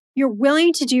you're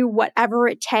willing to do whatever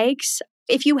it takes.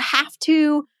 If you have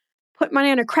to put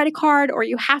money on a credit card or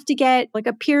you have to get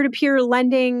a peer-to-peer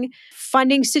lending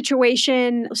funding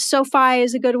situation, SoFi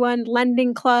is a good one,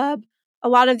 Lending Club. A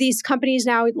lot of these companies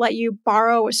now let you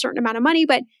borrow a certain amount of money,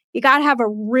 but you got to have a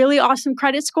really awesome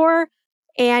credit score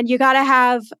and you got to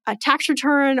have a tax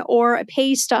return or a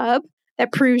pay stub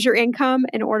that proves your income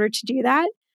in order to do that.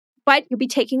 But you'll be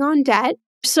taking on debt.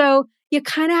 So you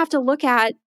kind of have to look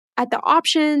at the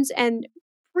options and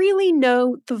really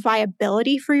know the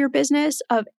viability for your business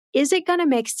of, is it going to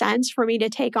make sense for me to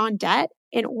take on debt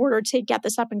in order to get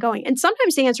this up and going? And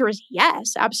sometimes the answer is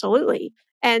yes, absolutely.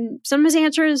 And sometimes the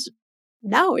answer is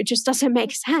no, it just doesn't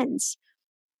make sense.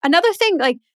 Another thing,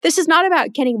 this is not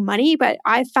about getting money, but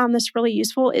I've found this really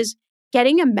useful, is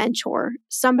getting a mentor,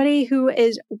 somebody who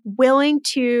is willing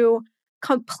to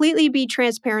completely be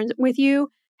transparent with you,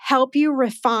 help you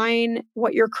refine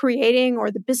what you're creating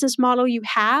or the business model you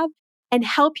have, and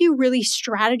help you really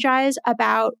strategize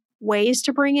about ways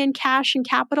to bring in cash and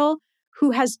capital, who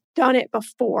has done it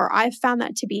before. I've found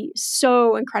that to be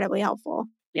so incredibly helpful.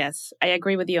 Yes, I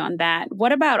agree with you on that.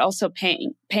 What about also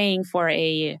paying for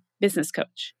a business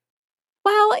coach?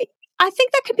 Well, I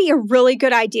think that could be a really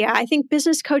good idea. I think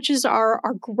business coaches are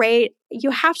great.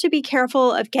 You have to be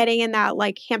careful of getting in that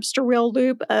hamster wheel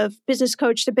loop of business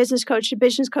coach to business coach to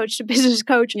business coach to business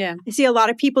coach. Yeah. I see a lot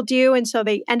of people do. And so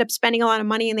they end up spending a lot of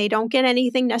money and they don't get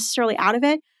anything necessarily out of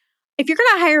it. If you're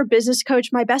going to hire a business coach,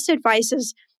 my best advice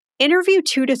is interview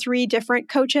 2 to 3 different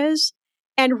coaches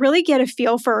and really get a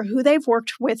feel for who they've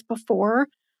worked with before,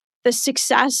 the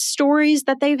success stories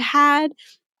that they've had,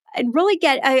 and really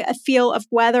get a feel of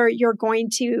whether you're going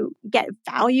to get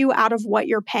value out of what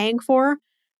you're paying for.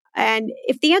 And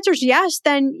if the answer is yes,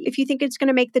 then if you think it's going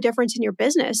to make the difference in your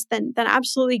business, then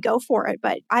absolutely go for it.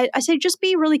 But I say just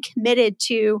be really committed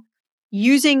to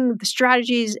using the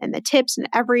strategies and the tips and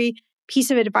every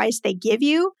piece of advice they give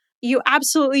you. You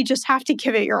absolutely just have to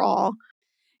give it your all.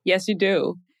 Yes, you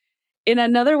do. In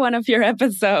another one of your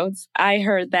episodes, I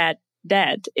heard that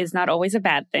debt is not always a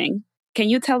bad thing. Can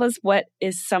you tell us what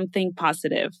is something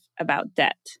positive about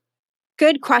debt?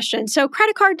 Good question. So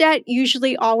credit card debt,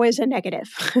 usually always a negative.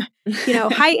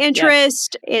 High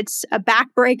interest, It's a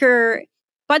backbreaker,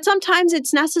 but sometimes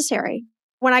it's necessary.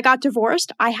 When I got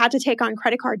divorced, I had to take on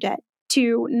credit card debt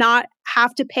to not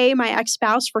have to pay my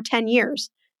ex-spouse for 10 years.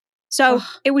 So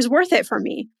it was worth it for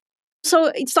me.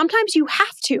 So sometimes you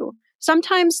have to.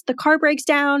 Sometimes the car breaks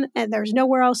down and there's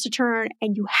nowhere else to turn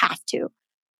and you have to.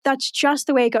 That's just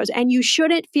the way it goes. And you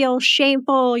shouldn't feel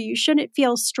shameful. You shouldn't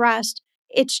feel stressed.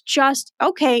 It's just,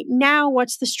 okay, now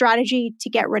what's the strategy to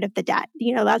get rid of the debt?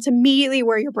 That's immediately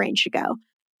where your brain should go.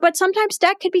 But sometimes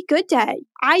debt could be good debt.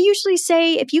 I usually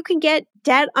say if you can get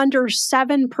debt under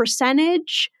 7%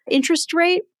 interest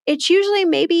rate, it's usually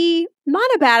maybe not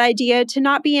a bad idea to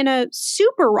not be in a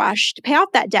super rush to pay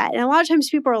off that debt. And a lot of times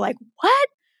people are like, what?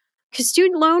 Because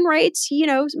student loan rates,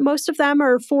 most of them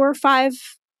are 4 or 5%,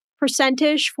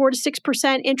 4 to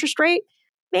 6% interest rate.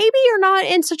 Maybe you're not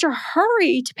in such a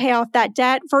hurry to pay off that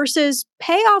debt versus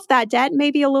pay off that debt,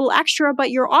 maybe a little extra,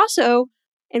 but you're also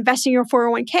investing your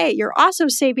 401k. You're also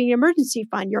saving an emergency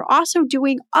fund. You're also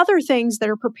doing other things that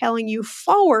are propelling you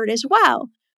forward as well.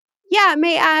 Yeah, it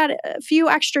may add a few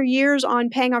extra years on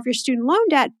paying off your student loan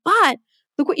debt, but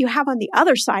look what you have on the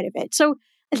other side of it. So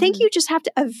I think you just have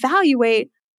to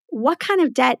evaluate, what kind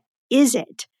of debt is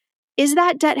it? Is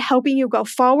that debt helping you go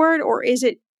forward or is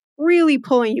it really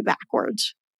pulling you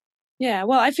backwards? Yeah,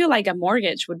 well, I feel like a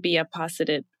mortgage would be a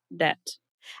positive debt.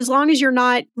 As long as you're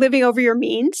not living over your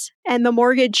means and the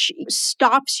mortgage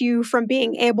stops you from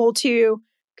being able to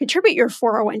contribute your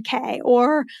 401k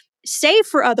or save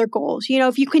for other goals.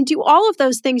 If you can do all of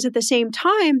those things at the same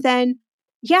time, then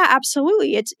yeah,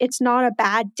 absolutely. It's not a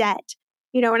bad debt.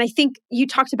 And I think you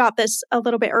talked about this a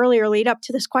little bit earlier, lead up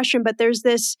to this question, but there's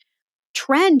this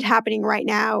trend happening right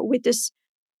now with this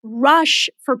rush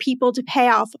for people to pay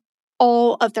off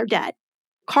all of their debt,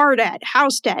 car debt,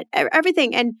 house debt,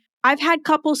 everything. And I've had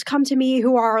couples come to me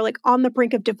who are like on the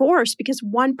brink of divorce because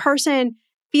one person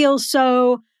feels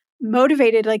so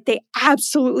motivated, like they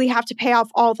absolutely have to pay off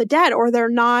all the debt or they're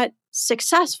not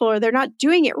successful or they're not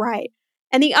doing it right.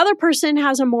 And the other person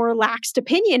has a more laxed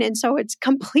opinion. And so it's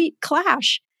complete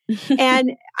clash.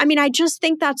 And I mean, I just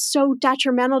think that's so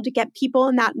detrimental to get people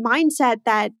in that mindset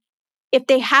that if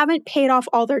they haven't paid off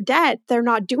all their debt, they're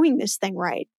not doing this thing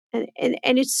right. And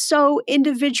it's so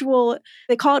individual.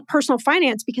 They call it personal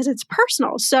finance because it's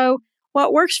personal. So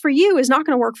what works for you is not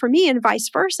going to work for me and vice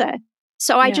versa.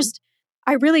 So I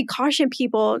really caution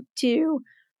people to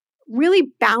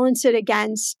really balance it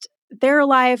against their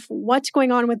life, what's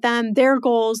going on with them, their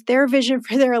goals, their vision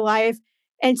for their life,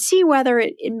 and see whether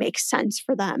it makes sense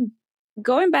for them.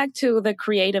 Going back to the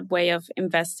creative way of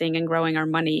investing and growing our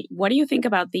money, what do you think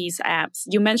about these apps?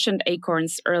 You mentioned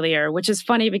Acorns earlier, which is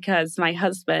funny because my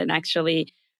husband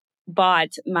actually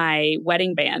bought my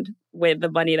wedding band with the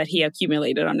money that he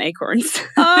accumulated on Acorns.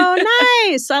 Oh,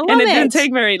 nice. I love it. And it didn't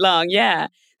take very long. Yeah.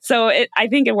 So I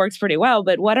think it works pretty well.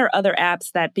 But what are other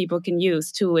apps that people can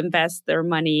use to invest their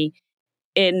money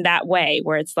in that way,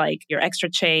 where it's like your extra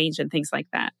change and things like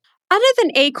that? Other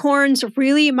than Acorns,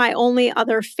 really my only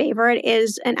other favorite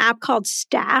is an app called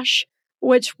Stash,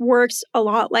 which works a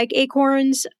lot like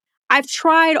Acorns. I've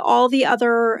tried all the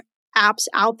other apps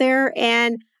out there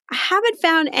and I haven't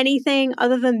found anything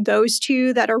other than those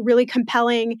two that are really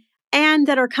compelling and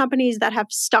that are companies that have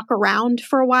stuck around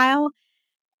for a while.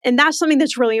 And that's something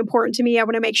that's really important to me. I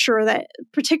want to make sure that,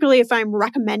 particularly if I'm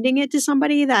recommending it to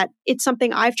somebody, that it's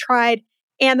something I've tried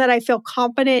and that I feel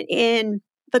confident in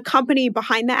the company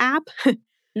behind the app.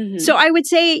 Mm-hmm. So I would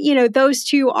say, those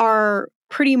two are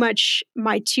pretty much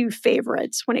my two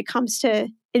favorites when it comes to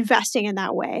investing in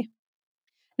that way.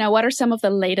 Now, what are some of the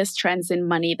latest trends in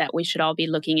money that we should all be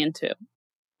looking into?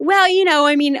 Well,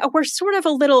 we're sort of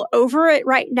a little over it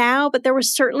right now, but there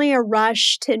was certainly a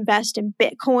rush to invest in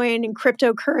Bitcoin and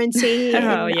cryptocurrency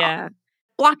and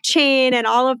blockchain and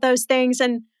all of those things.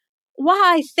 And while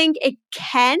I think it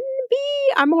can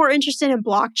be, I'm more interested in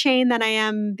blockchain than I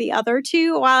am the other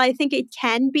two. While I think it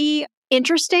can be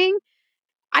interesting,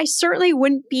 I certainly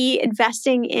wouldn't be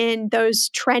investing in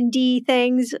those trendy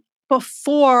things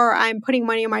before I'm putting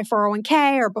money in my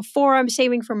 401k or before I'm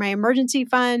saving for my emergency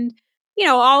fund.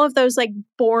 All of those like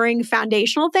boring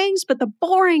foundational things, but the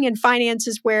boring in finance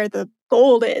is where the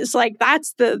gold is. Like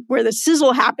that's where the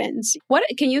sizzle happens. What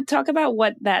can you talk about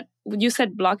you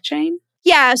said blockchain?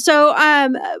 Yeah. So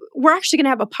we're actually going to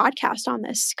have a podcast on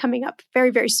this coming up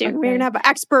very, very soon. Okay. We're going to have an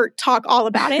expert talk all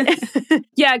about it.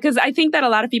 Yeah, because I think that a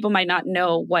lot of people might not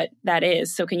know what that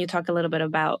is. So can you talk a little bit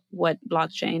about what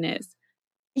blockchain is?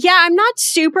 Yeah, I'm not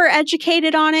super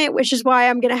educated on it, which is why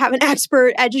I'm going to have an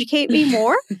expert educate me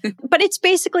more. But it's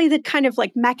basically the kind of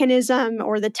like mechanism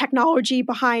or the technology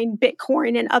behind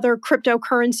Bitcoin and other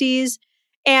cryptocurrencies.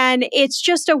 And it's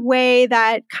just a way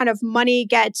that kind of money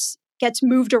gets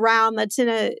moved around that's in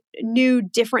a new,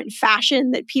 different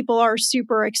fashion that people are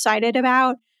super excited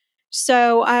about.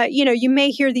 So, you may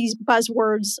hear these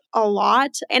buzzwords a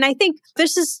lot. And I think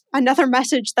this is another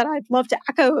message that I'd love to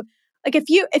echo. Like if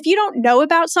you don't know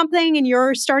about something and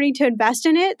you're starting to invest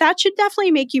in it, that should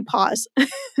definitely make you pause.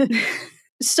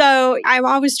 So I'm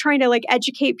always trying to like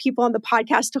educate people on the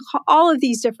podcast to all of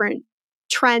these different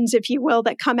trends, if you will,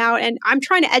 that come out. And I'm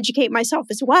trying to educate myself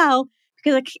as well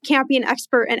because I can't be an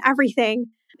expert in everything.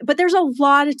 But there's a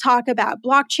lot of talk about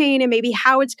blockchain and maybe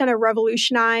how it's going to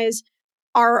revolutionize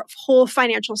our whole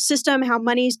financial system, how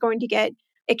money is going to get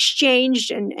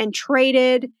exchanged and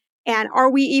traded. And are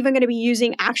we even going to be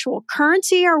using actual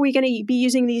currency? Are we going to be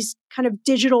using these kind of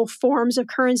digital forms of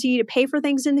currency to pay for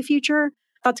things in the future?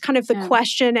 That's kind of the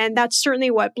question. And that's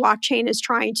certainly what blockchain is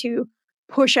trying to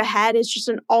push ahead, is just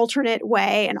an alternate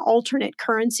way, an alternate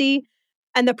currency.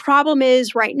 And the problem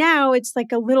is right now, it's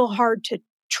like a little hard to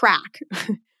track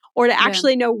or to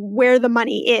actually know where the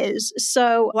money is.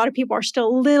 So a lot of people are still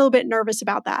a little bit nervous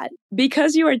about that.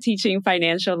 Because you are teaching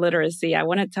financial literacy, I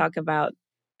want to talk about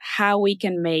how we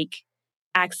can make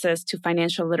access to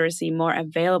financial literacy more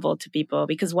available to people.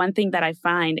 Because one thing that I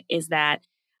find is that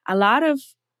a lot of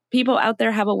people out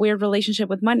there have a weird relationship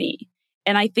with money.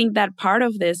 And I think that part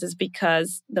of this is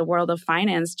because the world of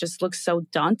finance just looks so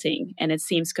daunting and it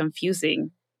seems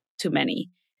confusing to many.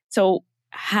 So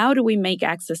how do we make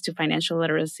access to financial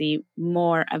literacy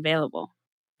more available?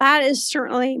 That is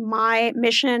certainly my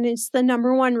mission. It's the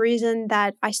number one reason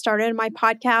that I started my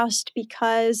podcast,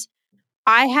 because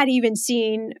I had even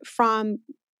seen from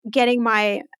getting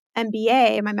my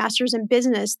MBA, my master's in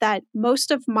business, that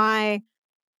most of my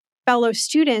fellow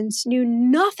students knew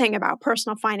nothing about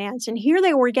personal finance. And here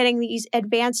they were getting these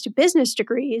advanced business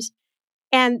degrees,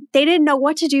 and they didn't know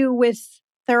what to do with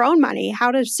their own money,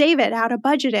 how to save it, how to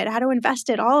budget it, how to invest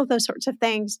it, all of those sorts of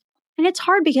things. And it's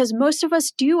hard because most of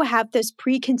us do have this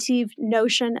preconceived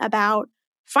notion about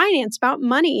finance, about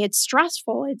money. It's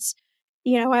stressful.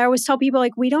 I always tell people,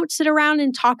 like, we don't sit around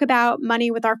and talk about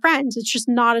money with our friends. It's just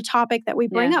not a topic that we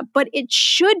bring up, but it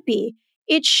should be.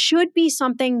 It should be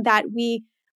something that we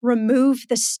remove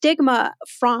the stigma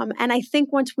from. And I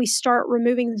think once we start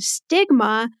removing the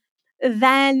stigma,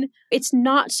 then it's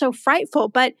not so frightful.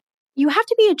 But you have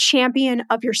to be a champion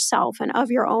of yourself and of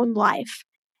your own life.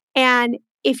 And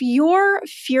if you're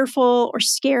fearful or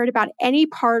scared about any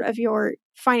part of your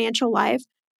financial life,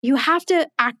 you have to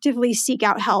actively seek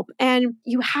out help. And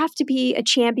you have to be a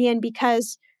champion,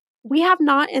 because we have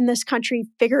not in this country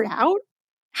figured out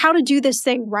how to do this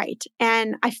thing right.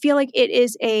 And I feel like it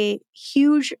is a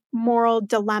huge moral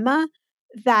dilemma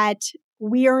that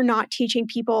we are not teaching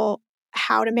people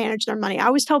how to manage their money. I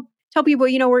always tell people,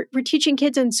 we're teaching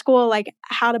kids in school, like,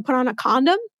 how to put on a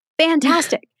condom.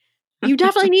 Fantastic. You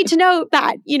definitely need to know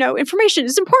that, information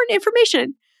is important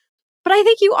information. But I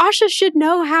think you also should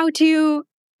know how to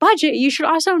budget. You should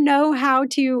also know how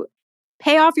to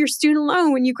pay off your student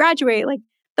loan when you graduate. Like,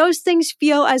 those things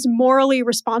feel as morally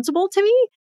responsible to me.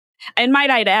 And might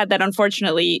I add that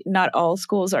unfortunately, not all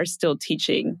schools are still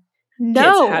teaching kids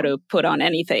how to put on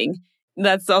anything.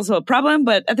 That's also a problem,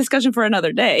 but a discussion for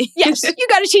another day. Yes, you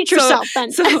got to teach yourself then.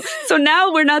 So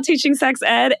now we're not teaching sex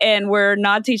ed and we're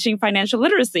not teaching financial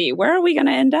literacy. Where are we going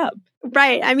to end up?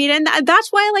 Right. I mean, and that's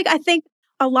why, I think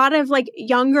a lot of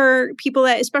younger people,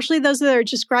 especially those that are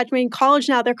just graduating college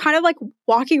now, they're kind of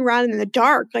walking around in the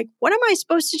dark. Like, what am I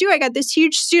supposed to do? I got this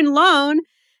huge student loan,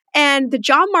 and the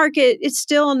job market is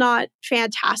still not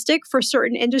fantastic for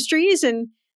certain industries. And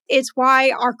it's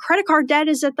why our credit card debt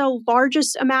is at the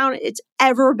largest amount it's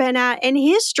ever been at in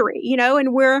history,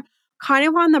 and we're kind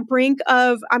of on the brink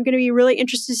of, I'm going to be really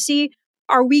interested to see,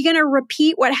 are we going to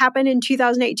repeat what happened in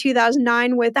 2008,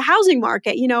 2009 with the housing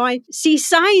market? I see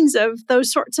signs of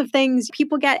those sorts of things.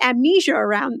 People get amnesia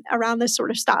around this sort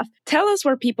of stuff. Tell us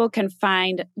where people can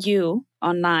find you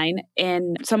online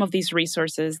and some of these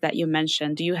resources that you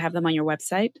mentioned. Do you have them on your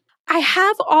website? I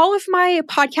have all of my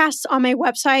podcasts on my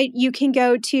website. You can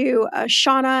go to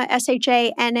Shannah,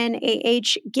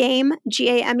 SHANNAH,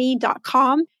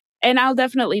 GAME.com. And I'll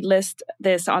definitely list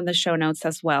this on the show notes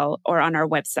as well, or on our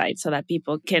website, so that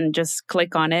people can just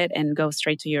click on it and go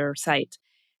straight to your site.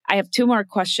 I have 2 more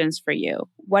questions for you.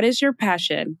 What is your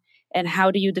passion, and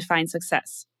how do you define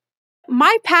success?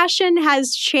 My passion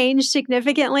has changed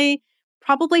significantly.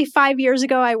 Probably 5 years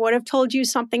ago, I would have told you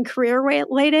something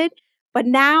career-related. But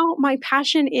now my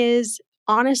passion is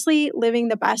honestly living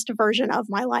the best version of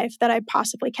my life that I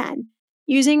possibly can,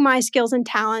 using my skills and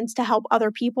talents to help other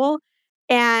people,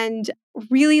 and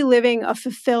really living a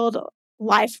fulfilled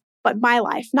life, but my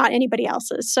life, not anybody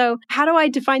else's. So how do I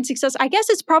define success? I guess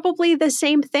it's probably the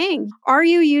same thing. Are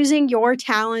you using your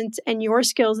talents and your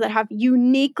skills that have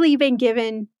uniquely been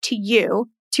given to you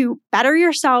to better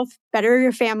yourself, better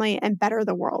your family, and better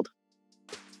the world?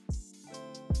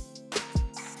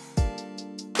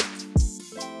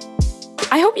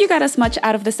 I hope you got as much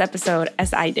out of this episode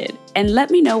as I did. And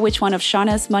let me know which one of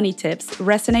Shannah's money tips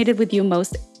resonated with you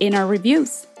most in our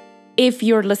reviews. If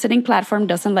your listening platform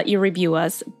doesn't let you review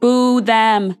us, boo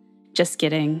them. Just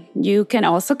kidding. You can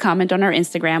also comment on our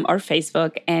Instagram or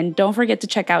Facebook. And don't forget to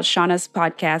check out Shannah's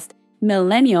podcast,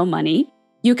 Millennial Money.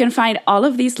 You can find all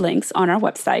of these links on our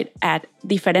website at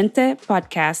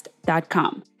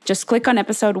diferentepodcast.com. Just click on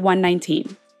episode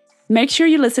 119. Make sure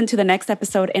you listen to the next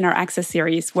episode in our Access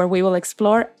series, where we will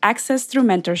explore access through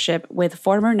mentorship with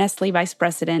former Nestle Vice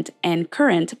President and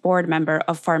current board member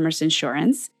of Farmers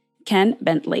Insurance, Ken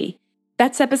Bentley.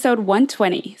 That's episode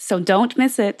 120, so don't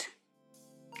miss it.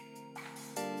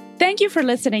 Thank you for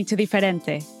listening to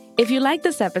Diferente. If you like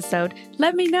this episode,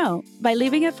 let me know by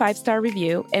leaving a 5-star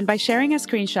review and by sharing a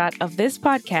screenshot of this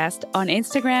podcast on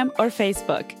Instagram or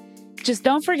Facebook. Just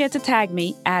don't forget to tag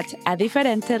me at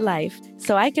 @adiferentelife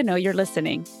so I can know you're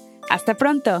listening. Hasta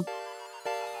pronto!